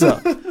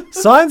answer.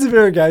 Signs of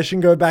irrigation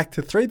go back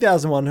to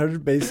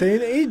 3100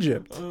 BC in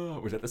Egypt. Oh,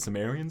 was that the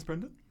Sumerians,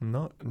 Brendan?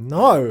 No.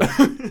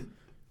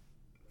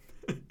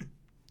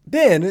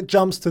 Then it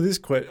jumps to this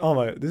quiz. Oh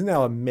my, this is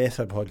now a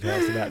meta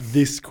podcast about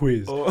this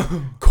quiz.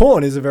 Oh.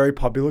 Corn is a very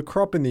popular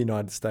crop in the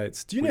United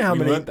States. Do you know how we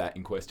many? learned that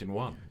in question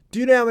 1.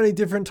 Do you know how many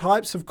different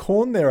types of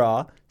corn there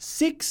are?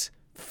 6,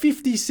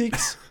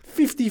 56,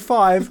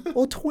 55,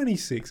 or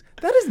 26.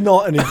 That is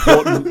not an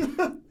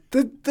important.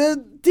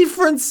 The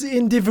difference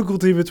in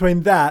difficulty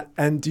between that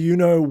and do you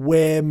know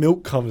where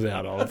milk comes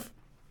out of?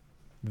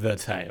 The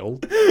tail.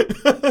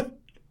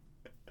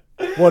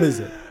 What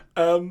is it?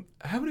 How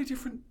many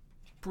different...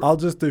 I'll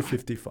just do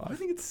 55. I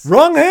think it's...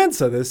 Wrong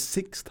answer. There's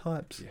 6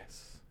 types.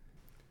 Yes.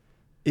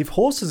 If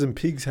horses and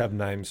pigs have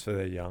names for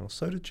their young,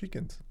 so do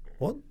chickens.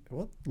 What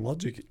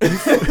logic?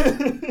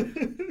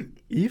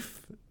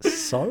 If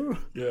so?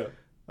 Yeah.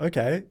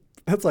 Okay.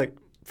 That's like,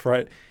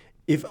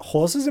 if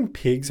horses and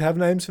pigs have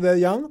names for their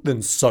young,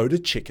 then so do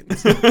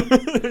chickens.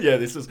 Yeah,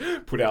 this was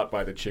put out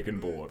by the chicken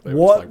board. They were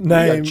What just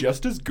like, we name- are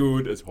just as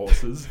good as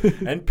horses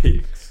and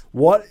pigs.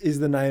 What is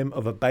the name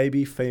of a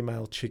baby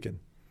female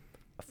chicken?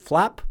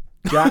 Flap,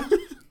 Jack,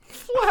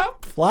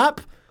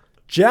 Flap,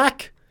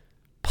 Jack,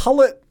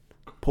 Pullet,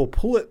 or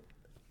Pullet,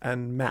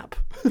 and Map.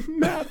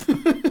 Map.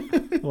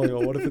 Oh my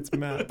god, what if it's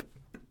Map?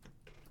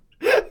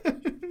 What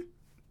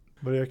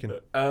do you reckon?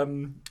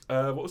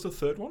 What was the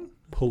third one?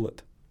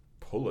 Pullet.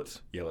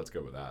 Pullet. Yeah, let's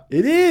go with that.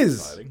 It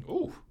is. Exciting.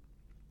 Ooh.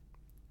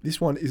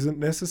 This one isn't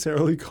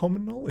necessarily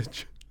common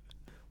knowledge.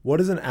 What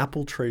is an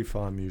apple tree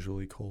farm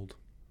usually called?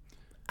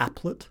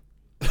 Applet,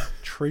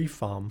 tree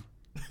farm,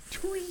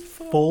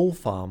 fall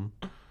farm,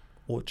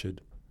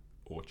 orchard.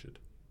 Orchard.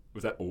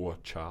 Was that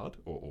orchard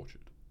or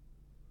orchard?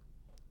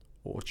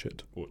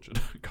 Orchard. Orchard.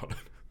 Got it.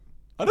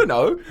 I don't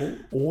know.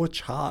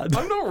 Orchard.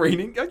 I'm not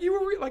reading. You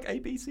were like A,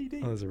 B, C,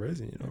 D. Oh, there's a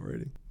reason you're not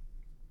reading.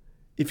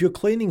 If you're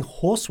cleaning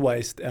horse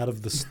waste out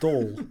of the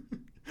stall,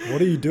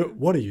 what are you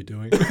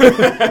doing? It's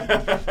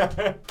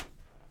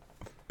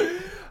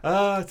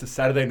a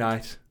Saturday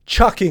night.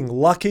 Chucking,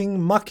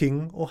 lucking,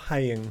 mucking, or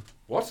haying.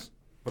 What?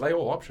 Were they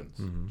all options?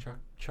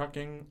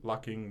 Chucking,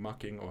 lucking,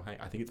 mucking, or hay?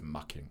 I think it's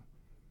mucking.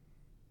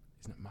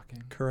 Isn't it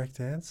mucking? Correct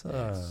answer.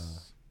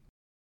 Yes.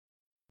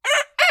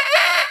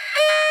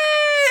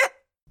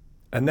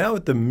 And now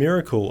with the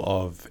miracle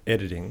of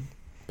editing,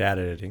 bad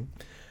editing,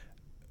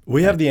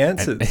 we have the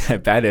answers.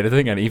 Bad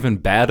editing and even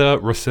badder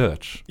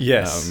research.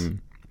 Yes.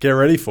 Get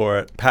ready for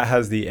it. Pat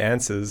has the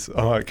answers.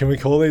 Oh, can we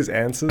call these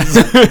answers?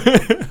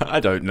 I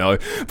don't know.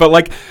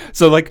 But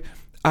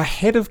a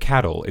head of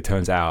cattle, it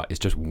turns out, is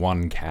just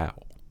one cow.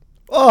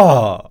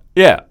 Oh.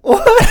 Yeah.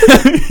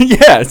 What?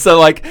 Yeah.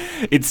 So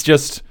it's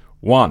just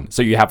one.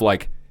 So you have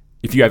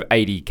if you have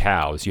 80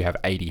 cows, you have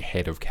 80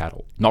 head of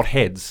cattle. Not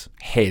heads,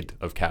 head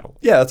of cattle.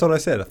 Yeah, that's what I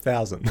said,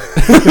 1,000.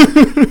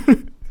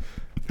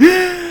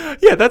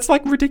 Yeah, that's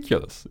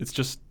ridiculous. It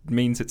just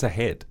means it's a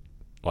head.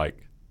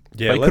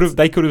 Yeah,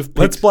 they could have.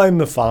 Let's blame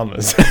the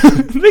farmers.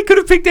 They could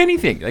have picked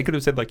anything. They could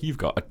have said you've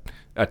got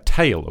a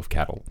tail of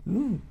cattle.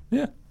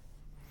 Yeah.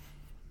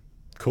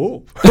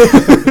 Cool.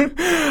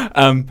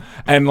 And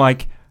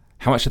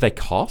how much do they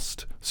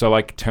cost?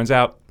 So turns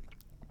out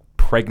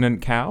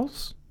pregnant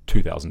cows,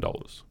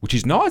 $2,000, which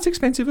is not as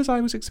expensive as I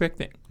was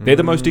expecting. They're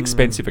the most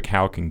expensive a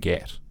cow can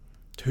get.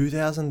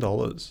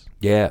 $2,000.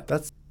 Yeah.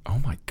 That's oh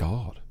my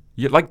God.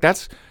 Yeah,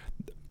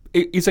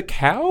 is a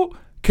cow,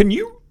 can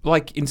you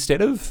instead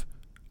of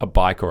a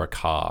bike or a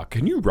car,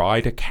 can you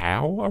ride a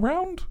cow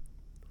around?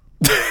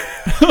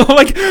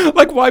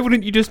 Why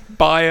wouldn't you just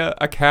buy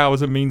a cow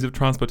as a means of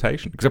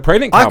transportation? Because a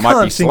pregnant cow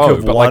might be slow. I can't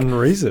think of one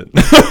reason.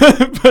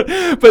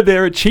 but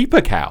there are cheaper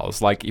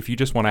cows. If you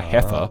just want a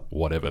heifer,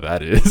 whatever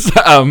that is,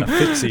 a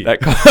fixie. that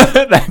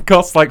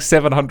costs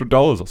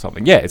 $700 or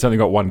something. Yeah, it's only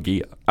got one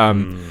gear.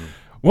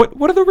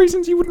 What are the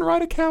reasons you wouldn't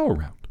ride a cow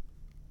around?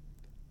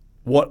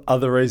 What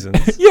other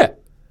reasons? Yeah.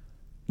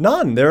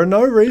 None. There are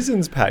no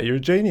reasons, Pat. You're a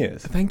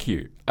genius. Thank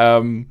you.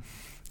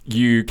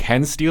 You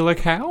can steal a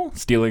cow.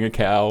 Stealing a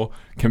cow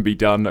can be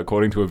done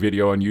according to a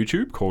video on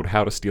YouTube called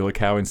How to Steal a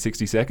Cow in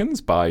 60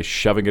 Seconds by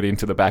shoving it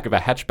into the back of a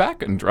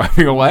hatchback and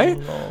driving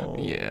away. Oh.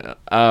 Yeah.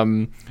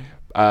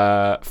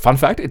 Fun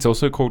fact, it's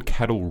also called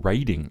cattle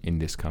raiding in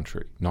this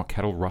country, not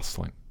cattle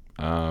rustling.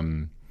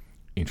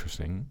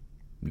 Interesting.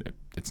 No,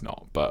 it's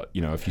not, but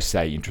if you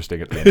say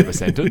interesting at the end of a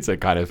sentence, it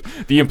kind of,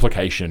 the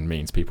implication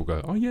means people go,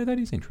 oh yeah, that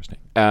is interesting.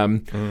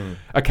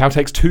 A cow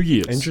takes 2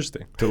 years.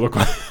 Interesting. To look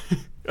like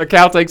a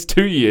cow takes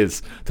 2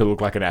 years to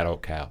look like an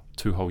adult cow.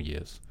 2 whole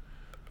years.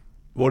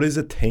 What is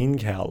a teen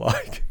cow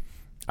like?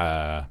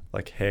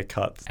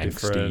 Haircuts, Angsty,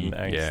 different,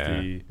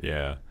 angsty.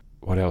 Yeah.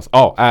 What else?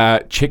 Oh,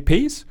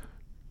 chickpeas.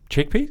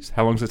 Chickpeas.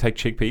 How long does it take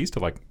chickpeas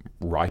to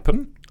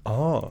ripen?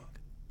 Oh,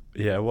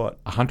 yeah. What?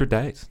 100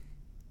 days.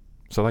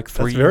 So 3.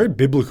 That's very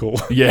biblical.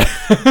 Yeah.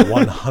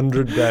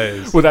 100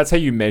 days. Well, that's how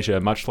you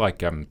measure, much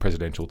like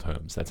presidential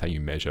terms, that's how you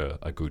measure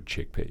a good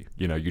chickpea.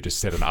 You just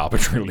set an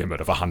arbitrary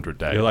limit of 100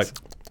 days. You're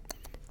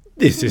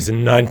this is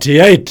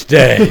 98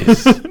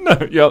 days. No,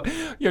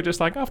 you're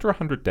just after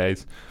 100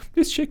 days,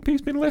 this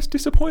chickpea's been less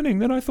disappointing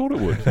than I thought it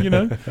would,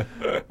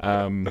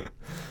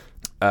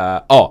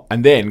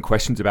 and then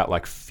questions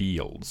about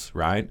fields,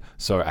 right?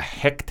 So a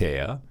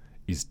hectare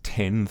is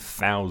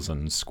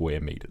 10,000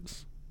 square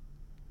meters.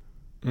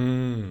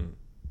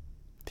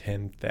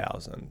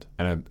 10,000.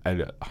 And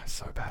I'm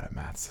so bad at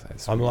maths.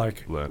 I'm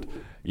learned.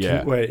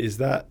 Yeah. Wait, is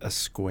that a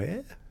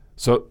square?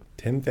 So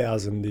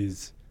 10,000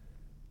 is...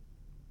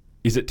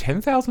 Is it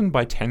 10,000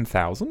 by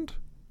 10,000?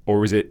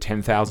 Or is it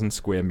 10,000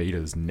 square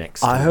meters next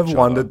to I have each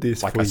wondered other,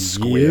 this like for a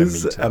square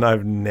years, meter? and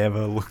I've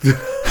never looked at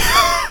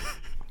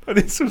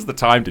This was the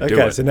time to do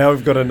Okay, it. so now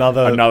we've got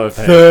another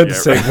thing. third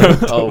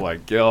segment. Oh my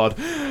God.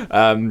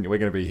 We're going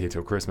to be here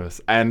till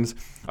Christmas. And,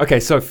 okay,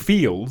 so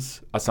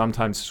fields are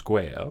sometimes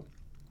square,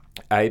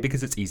 A,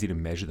 because it's easy to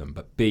measure them,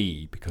 but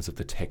B, because of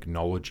the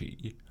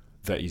technology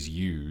that is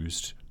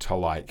used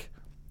to,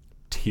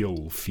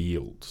 till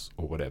fields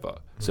or whatever.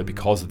 So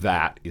because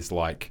that is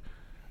like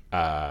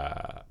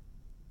a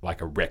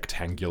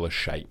rectangular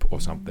shape or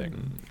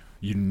something,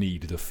 you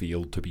need the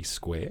field to be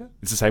square.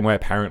 It's the same way,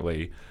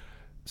 apparently,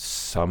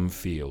 some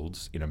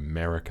fields in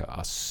America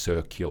are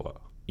circular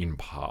in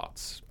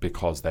parts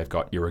because they've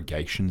got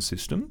irrigation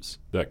systems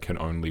that can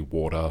only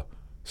water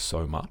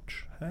so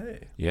much.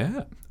 Hey.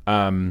 Yeah.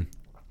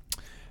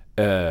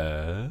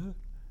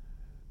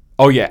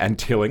 Oh yeah, and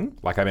tilling,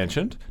 like I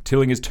mentioned.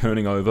 Tilling is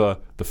turning over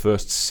the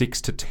first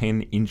 6 to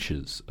 10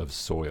 inches of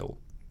soil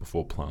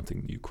before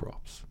planting new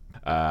crops.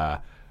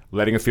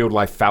 Letting a field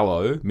lie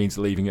fallow means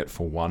leaving it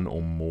for one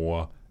or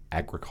more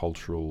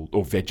agricultural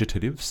or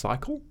vegetative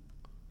cycle.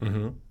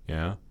 Mm-hmm.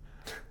 Yeah.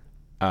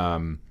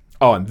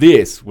 And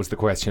this was the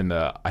question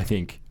that I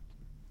think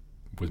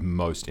was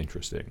most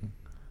interesting.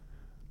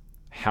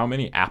 How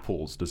many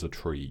apples does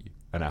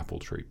an apple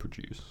tree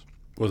produce?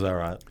 Was that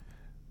right?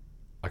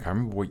 I can't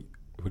remember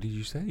What did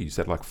you say? You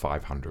said like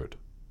 500.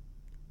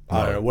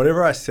 I don't know.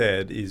 Whatever I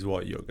said is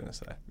what you're going to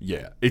say.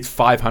 Yeah, it's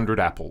 500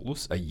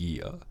 apples a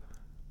year,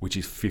 which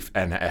is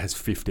and it has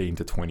 15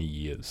 to 20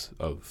 years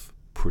of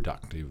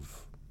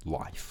productive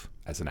life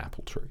as an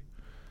apple tree.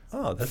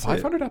 Oh, that's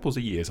 500 apples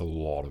a year is a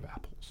lot of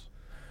apples.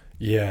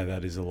 Yeah,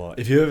 that is a lot.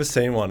 If you've ever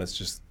seen one, it's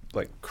just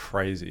like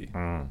crazy.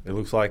 It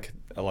looks like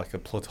a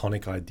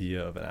platonic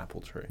idea of an apple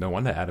tree. No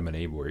wonder Adam and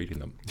Eve were eating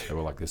them. They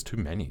were like, "There's too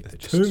many.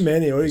 Too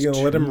many. What are you going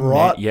to let them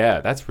rot?"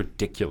 Yeah, that's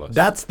ridiculous.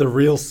 That's the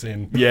real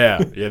sin. Yeah,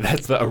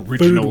 that's the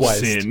original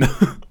waste. sin.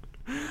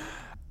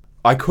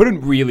 I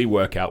couldn't really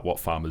work out what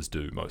farmers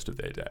do most of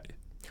their day.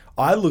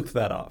 I looked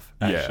that up,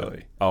 actually.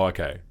 Yeah. Oh,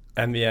 okay.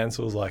 And the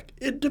answer was like,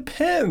 it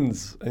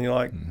depends. And you're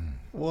like,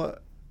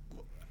 what?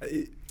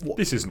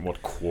 This isn't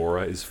what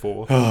Quora is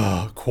for.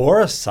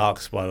 Quora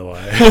sucks, by the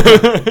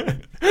way.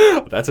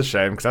 That's a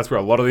shame, because that's where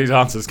a lot of these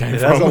answers came It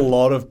from. has a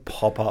lot of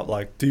pop-up,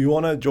 like, do you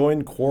want to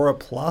join Quora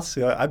Plus?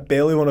 I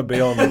barely want to be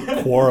on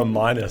Quora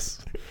Minus.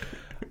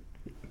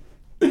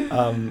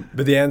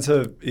 But the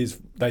answer is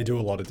they do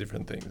a lot of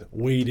different things.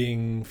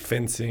 Weeding,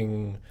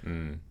 fencing,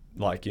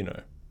 like, I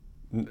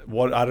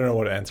don't know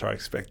what answer I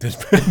expected,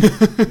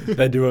 but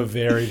they do a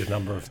varied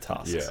number of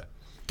tasks. Yeah.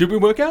 Did we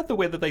work out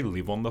whether they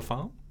live on the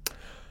farm?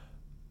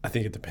 I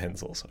think it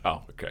depends also.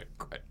 Oh, okay.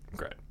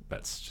 Great.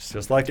 That's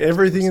Just like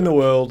everything in the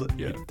world,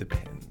 Yeah. it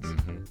depends.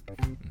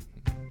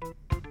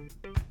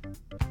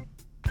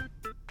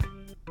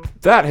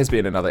 That has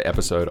been another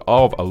episode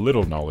of A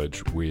Little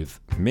Knowledge with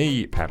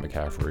me, Pat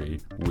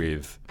McCaffrey,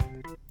 with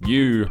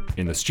you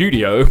in the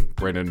studio,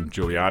 Brendan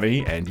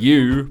Giuliani, and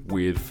you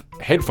with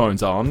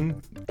headphones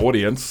on,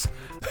 audience,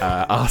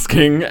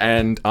 asking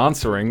and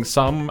answering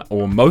some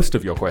or most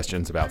of your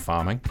questions about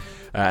farming.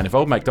 And if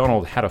Old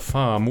MacDonald had a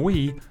farm,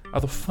 we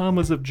are the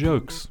farmers of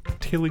jokes,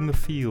 tilling the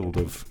field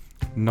of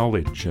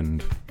knowledge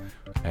and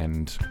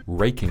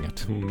raking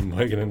it.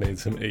 We're going to need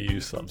some EU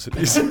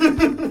subsidies.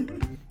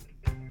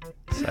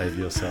 Save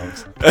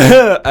yourselves.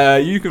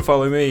 You can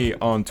follow me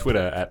on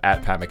Twitter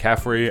at Pat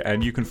McCaffrey,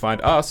 and you can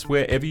find us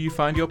wherever you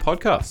find your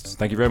podcasts.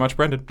 Thank you very much,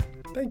 Brendan.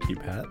 Thank you,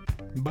 Pat.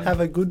 Bye. Have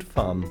a good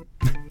farm.